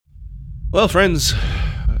Well, friends,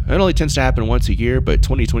 it only tends to happen once a year, but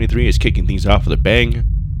 2023 is kicking things off with a bang.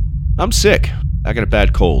 I'm sick. I got a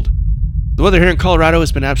bad cold. The weather here in Colorado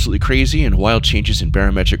has been absolutely crazy, and wild changes in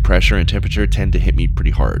barometric pressure and temperature tend to hit me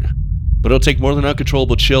pretty hard. But it'll take more than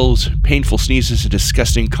uncontrollable chills, painful sneezes, and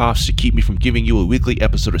disgusting coughs to keep me from giving you a weekly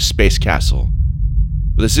episode of Space Castle.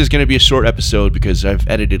 But this is going to be a short episode because I've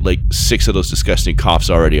edited like 6 of those disgusting coughs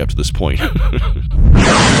already up to this point.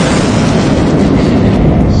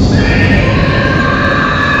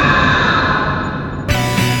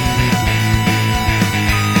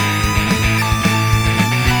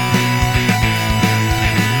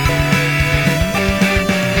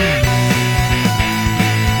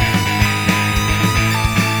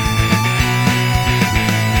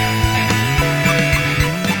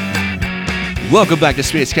 Welcome back to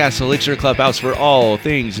Space Castle, it's your clubhouse for all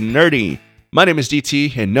things nerdy. My name is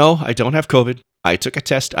DT, and no, I don't have COVID. I took a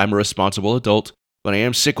test, I'm a responsible adult, but I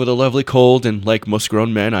am sick with a lovely cold, and like most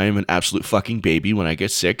grown men, I am an absolute fucking baby when I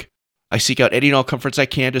get sick. I seek out any and all comforts I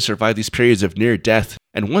can to survive these periods of near death,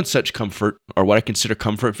 and one such comfort are what I consider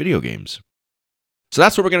comfort video games. So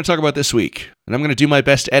that's what we're going to talk about this week, and I'm going to do my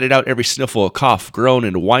best to edit out every sniffle, cough, groan,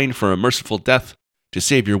 and whine for a merciful death to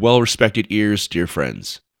save your well-respected ears, dear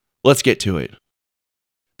friends. Let's get to it.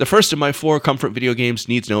 The first of my 4 comfort video games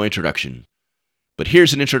needs no introduction. But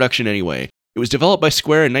here's an introduction anyway. It was developed by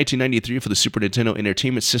Square in 1993 for the Super Nintendo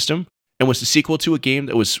Entertainment System, and was the sequel to a game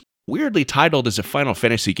that was weirdly titled as a Final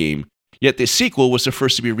Fantasy game, yet this sequel was the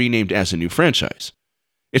first to be renamed as a new franchise.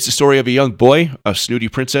 It's the story of a young boy, a snooty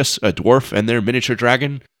princess, a dwarf, and their miniature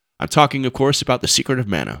dragon. I'm talking, of course, about The Secret of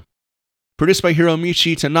Mana. Produced by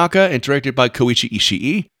Hiromichi Tanaka and directed by Koichi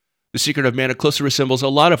Ishii, The Secret of Mana closely resembles a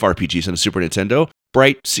lot of RPGs on the Super Nintendo.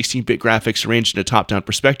 Bright, 16-bit graphics arranged in a top-down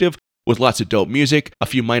perspective, with lots of dope music, a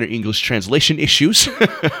few minor English translation issues,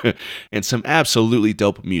 and some absolutely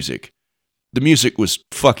dope music. The music was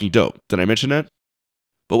fucking dope. Did I mention that?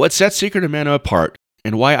 But what sets Secret of Mana apart,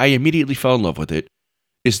 and why I immediately fell in love with it,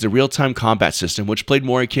 is the real-time combat system, which played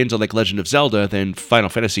more akin to like Legend of Zelda than Final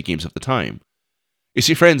Fantasy games of the time. You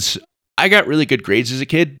see, friends, I got really good grades as a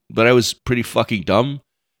kid, but I was pretty fucking dumb,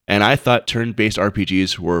 and I thought turn-based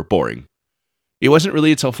RPGs were boring. It wasn't really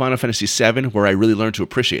until Final Fantasy VII where I really learned to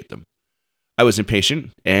appreciate them. I was impatient,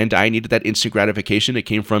 and I needed that instant gratification that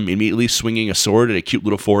came from immediately swinging a sword at a cute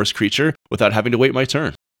little forest creature without having to wait my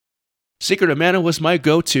turn. Secret of Mana was my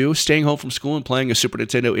go-to, staying home from school and playing a Super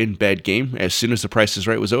Nintendo in-bed game as soon as The Price is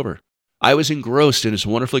Right was over. I was engrossed in this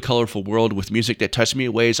wonderfully colorful world with music that touched me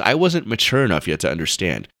in ways I wasn't mature enough yet to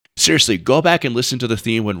understand. Seriously, go back and listen to the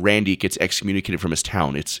theme when Randy gets excommunicated from his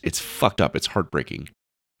town. It's fucked up, it's heartbreaking.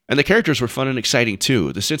 And the characters were fun and exciting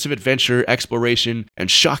too. The sense of adventure, exploration,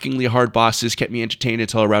 and shockingly hard bosses kept me entertained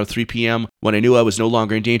until around 3 p.m. when I knew I was no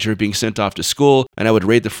longer in danger of being sent off to school, and I would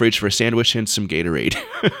raid the fridge for a sandwich and some Gatorade.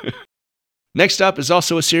 Next up is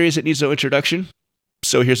also a series that needs no introduction,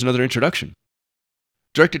 so here's another introduction.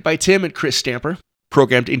 Directed by Tim and Chris Stamper,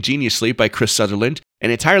 programmed ingeniously by Chris Sutherland,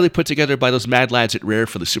 and entirely put together by those mad lads at Rare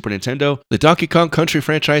for the Super Nintendo, the Donkey Kong Country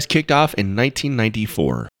franchise kicked off in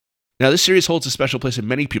 1994. Now, this series holds a special place in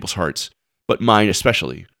many people's hearts, but mine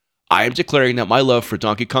especially. I am declaring that my love for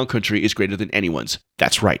Donkey Kong Country is greater than anyone's.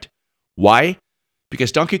 That's right. Why?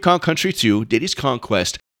 Because Donkey Kong Country 2, Diddy's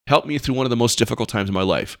Conquest, helped me through one of the most difficult times in my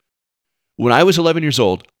life. When I was 11 years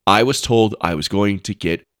old, I was told I was going to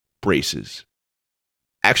get braces.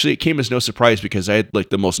 Actually, it came as no surprise because I had like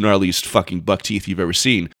the most gnarliest fucking buck teeth you've ever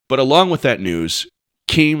seen. But along with that news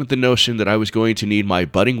came the notion that I was going to need my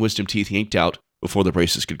budding wisdom teeth yanked out before the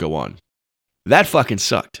braces could go on. That fucking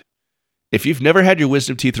sucked. If you've never had your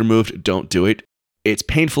wisdom teeth removed, don't do it. It's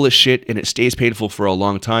painful as shit, and it stays painful for a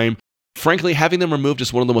long time. Frankly, having them removed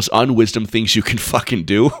is one of the most unwisdom things you can fucking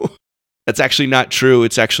do. That's actually not true.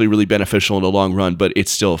 It's actually really beneficial in the long run, but it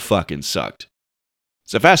still fucking sucked.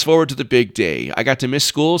 So fast forward to the big day. I got to miss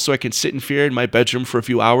school so I could sit in fear in my bedroom for a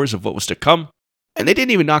few hours of what was to come. And they didn't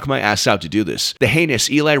even knock my ass out to do this. The heinous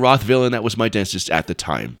Eli Roth villain that was my dentist at the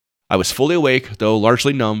time. I was fully awake, though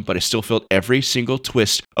largely numb, but I still felt every single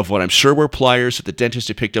twist of what I'm sure were pliers that the dentist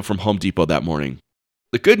had picked up from Home Depot that morning.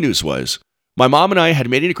 The good news was, my mom and I had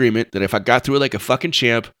made an agreement that if I got through it like a fucking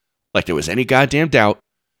champ, like there was any goddamn doubt,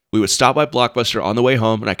 we would stop by Blockbuster on the way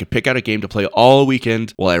home and I could pick out a game to play all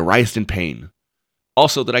weekend while I writhed in pain.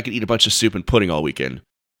 Also that I could eat a bunch of soup and pudding all weekend.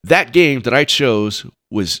 That game that I chose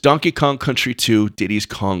was Donkey Kong Country 2 Diddy's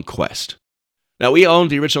Conquest. Now, we owned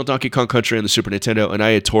the original Donkey Kong Country on the Super Nintendo, and I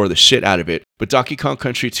had tore the shit out of it, but Donkey Kong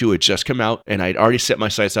Country 2 had just come out, and I had already set my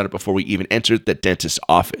sights on it before we even entered the dentist's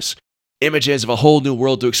office. Images of a whole new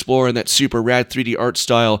world to explore in that super rad 3D art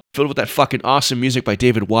style, filled with that fucking awesome music by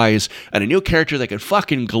David Wise, and a new character that could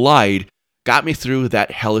fucking glide, got me through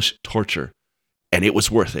that hellish torture, and it was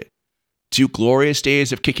worth it. 2 glorious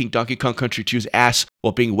days of kicking Donkey Kong Country 2's ass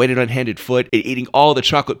while being weighted on hand and foot and eating all the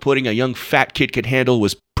chocolate pudding a young fat kid could handle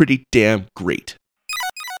was pretty damn great.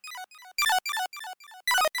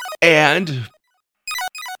 And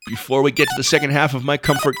before we get to the second half of my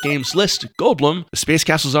comfort games list, Goldblum, the Space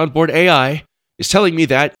Castle's onboard AI, is telling me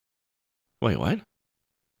that... Wait, what?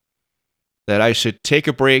 That I should take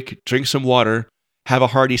a break, drink some water, have a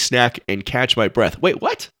hearty snack, and catch my breath. Wait,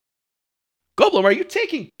 what? Goldblum, are you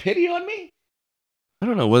taking pity on me? I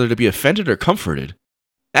don't know whether to be offended or comforted.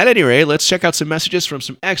 At any rate, let's check out some messages from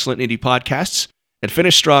some excellent indie podcasts and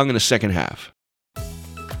finish strong in the second half.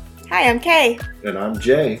 Hi, I'm Kay. And I'm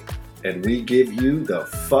Jay. And we give you the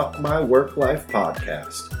Fuck My Work Life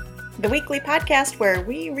podcast. The weekly podcast where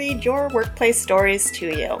we read your workplace stories to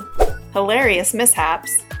you. Hilarious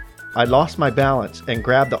mishaps. I lost my balance and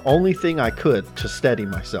grabbed the only thing I could to steady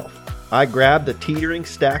myself. I grabbed the teetering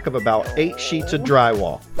stack of about 8 sheets of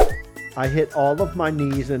drywall. I hit all of my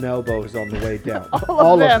knees and elbows on the way down.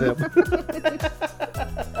 all of them.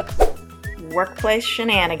 Workplace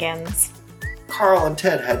shenanigans. Carl and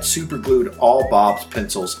Ted had super glued all Bob's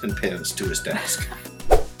pencils and pens to his desk.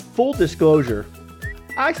 Full disclosure,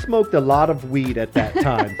 I smoked a lot of weed at that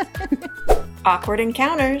time. Awkward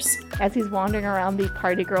encounters. As he's wandering around the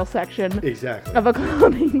party girl section Exactly. of a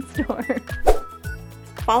clothing store.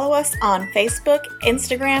 Follow us on Facebook,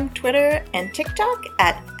 Instagram, Twitter, and TikTok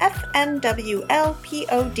at FMWLPOD.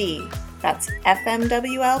 That's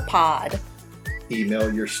FMWLPod.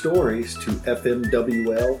 Email your stories to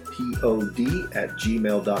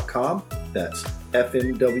fmwlpod@gmail.com. That's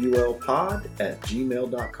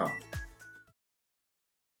fmwlpod@gmail.com.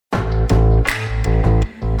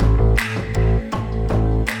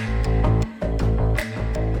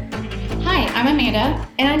 Hi, I'm Amanda.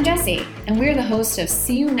 And I'm Jessie, and we're the hosts of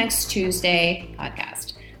See You Next Tuesday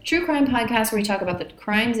podcast. True crime podcast where we talk about the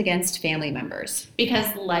crimes against family members. Because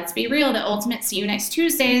let's be real, the ultimate See You Next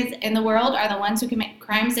Tuesdays in the world are the ones who commit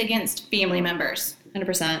crimes against family members.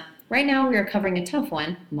 100%. Right now we are covering a tough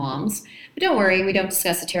one, moms. But don't worry, we don't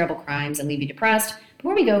discuss the terrible crimes and leave you depressed.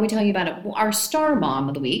 Before we go, we tell you about our star mom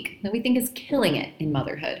of the week that we think is killing it in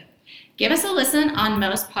motherhood. Give us a listen on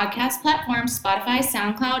most podcast platforms, Spotify,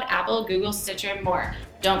 SoundCloud, Apple, Google, Stitcher, and more.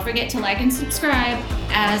 Don't forget to like and subscribe.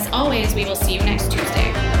 As always, we will see you next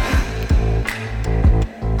Tuesday.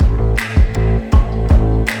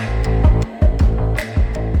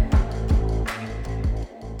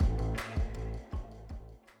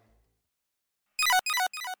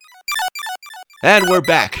 And we're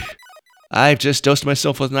back. I've just dosed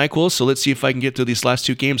myself with NyQuil, so let's see if I can get through these last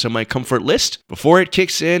 2 games on my comfort list before it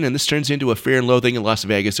kicks in and this turns into a Fear and Loathing in Las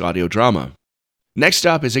Vegas audio drama. Next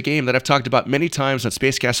up is a game that I've talked about many times on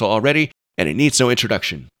Space Castle already, and it needs no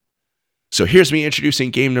introduction. So here's me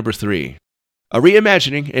introducing game number 3. A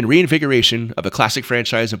reimagining and reinvigoration of a classic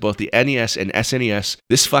franchise of both the NES and SNES,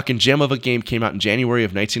 this fucking gem of a game came out in January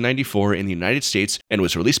of 1994 in the United States and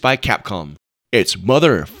was released by Capcom. It's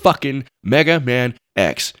motherfucking Mega Man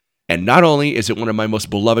X. And not only is it one of my most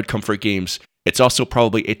beloved comfort games, it's also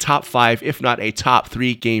probably a top 5, if not a top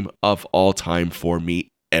 3 game of all time for me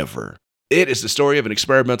ever. It is the story of an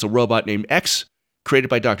experimental robot named X, created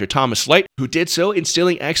by Dr. Thomas Light, who did so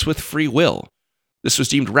instilling X with free will. This was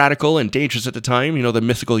deemed radical and dangerous at the time, the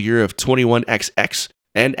mythical year of 21XX,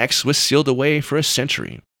 and X was sealed away for a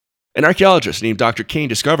century. An archaeologist named Dr. Kane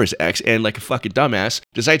discovers X and, like a fucking dumbass,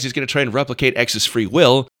 decides he's going to try and replicate X's free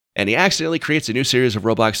will, and he accidentally creates a new series of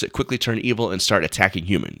robots that quickly turn evil and start attacking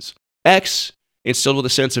humans. X, instilled with a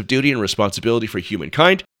sense of duty and responsibility for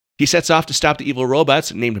humankind, he sets off to stop the evil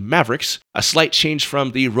robots named Mavericks, a slight change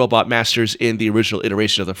from the robot masters in the original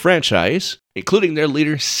iteration of the franchise, including their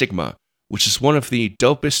leader Sigma, which is one of the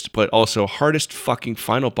dopest but also hardest fucking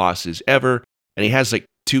final bosses ever, and he has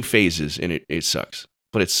 2 phases and it sucks,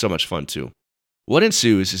 but it's so much fun too. What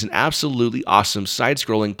ensues is an absolutely awesome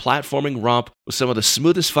side-scrolling platforming romp with some of the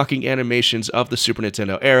smoothest fucking animations of the Super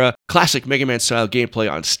Nintendo era, classic Mega Man-style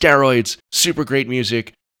gameplay on steroids, super great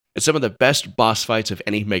music, and some of the best boss fights of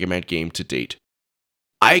any Mega Man game to date.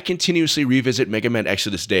 I continuously revisit Mega Man X to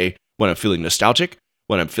this day when I'm feeling nostalgic,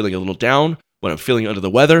 when I'm feeling a little down, when I'm feeling under the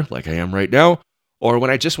weather, like I am right now, or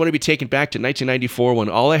when I just want to be taken back to 1994 when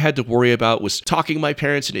all I had to worry about was talking my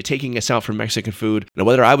parents into taking us out for Mexican food, and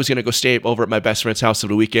whether I was going to go stay over at my best friend's house for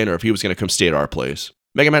the weekend or if he was going to come stay at our place.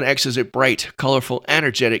 Mega Man X is a bright, colorful,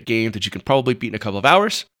 energetic game that you can probably beat in a couple of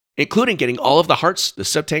hours, including getting all of the hearts, the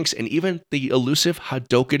sub-tanks, and even the elusive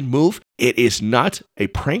Hadouken move. It is not a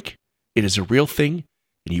prank. It is a real thing,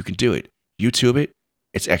 and you can do it. YouTube it.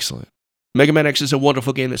 It's excellent. Mega Man X is a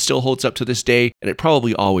wonderful game that still holds up to this day, and it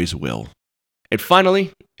probably always will. And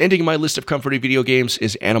finally, ending my list of comforting video games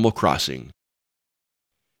is Animal Crossing.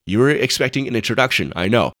 You were expecting an introduction, I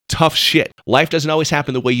know. Tough shit. Life doesn't always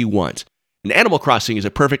happen the way you want. And Animal Crossing is a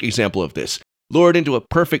perfect example of this. Lured into a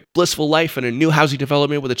perfect, blissful life in a new housing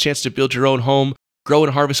development with a chance to build your own home, grow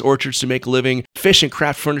and harvest orchards to make a living, fish and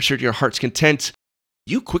craft furniture to your heart's content,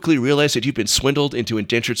 you quickly realize that you've been swindled into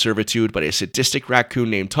indentured servitude by a sadistic raccoon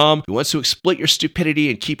named Tom who wants to exploit your stupidity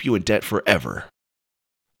and keep you in debt forever.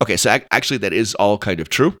 Okay, so actually that is all kind of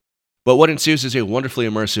true, but what ensues is a wonderfully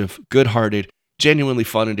immersive, good-hearted, genuinely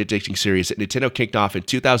fun and addicting series that Nintendo kicked off in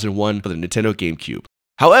 2001 for the Nintendo GameCube.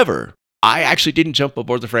 However, I actually didn't jump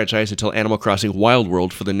aboard the franchise until Animal Crossing Wild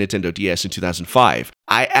World for the Nintendo DS in 2005.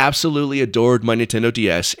 I absolutely adored my Nintendo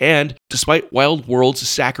DS, and despite Wild World's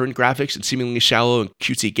saccharine graphics and seemingly shallow and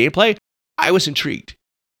cutesy gameplay, I was intrigued.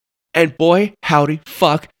 And boy, howdy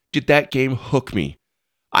fuck, did that game hook me.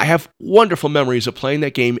 I have wonderful memories of playing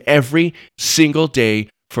that game every single day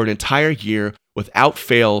for an entire year without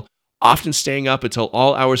fail, often staying up until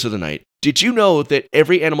all hours of the night. Did you know that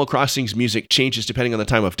every Animal Crossing's music changes depending on the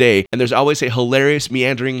time of day, and there's always a hilarious,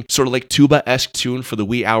 meandering, sort of like tuba-esque tune for the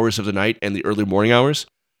wee hours of the night and the early morning hours?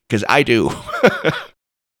 Because I do.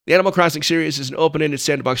 The Animal Crossing series is an open-ended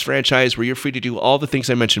sandbox franchise where you're free to do all the things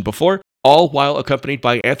I mentioned before, all while accompanied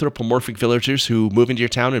by anthropomorphic villagers who move into your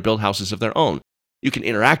town and build houses of their own. You can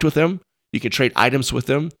interact with them, you can trade items with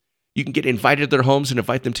them, you can get invited to their homes and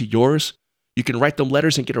invite them to yours, you can write them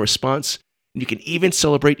letters and get a response, and you can even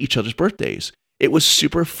celebrate each other's birthdays. It was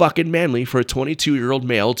super fucking manly for a 22-year-old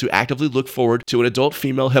male to actively look forward to an adult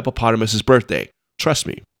female hippopotamus's birthday. Trust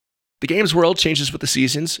me. The game's world changes with the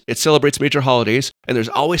seasons, it celebrates major holidays, and there's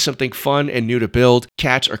always something fun and new to build,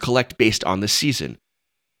 catch, or collect based on the season.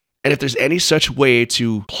 And if there's any such way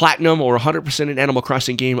to platinum or 100% an Animal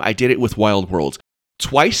Crossing game, I did it with Wild World.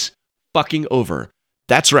 Twice fucking over.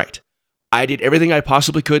 That's right. I did everything I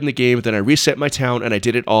possibly could in the game, then I reset my town, and I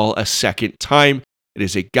did it all a second time. It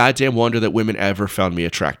is a goddamn wonder that women ever found me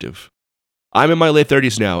attractive. I'm in my late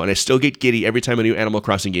 30s now, and I still get giddy every time a new Animal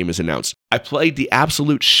Crossing game is announced. I played the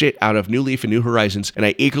absolute shit out of New Leaf and New Horizons, and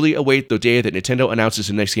I eagerly await the day that Nintendo announces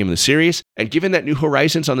the next game in the series, and given that New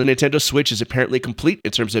Horizons on the Nintendo Switch is apparently complete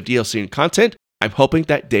in terms of DLC and content, I'm hoping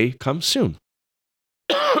that day comes soon.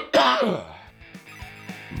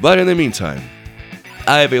 But in the meantime,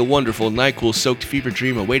 I have a wonderful NyQuil-soaked fever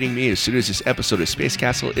dream awaiting me as soon as this episode of Space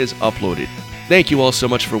Castle is uploaded. Thank you all so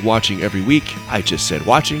much for watching every week. I just said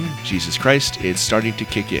watching. Jesus Christ, it's starting to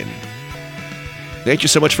kick in. Thank you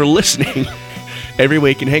so much for listening every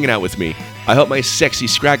week and hanging out with me. I hope my sexy,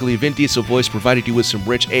 scraggly Vin Diesel voice provided you with some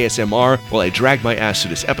rich ASMR while I dragged my ass through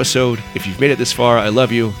this episode. If you've made it this far, I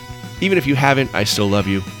love you. Even if you haven't, I still love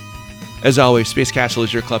you. As always, Space Castle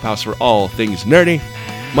is your clubhouse for all things nerdy.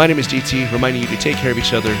 My name is DT, reminding you to take care of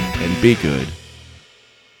each other and be good.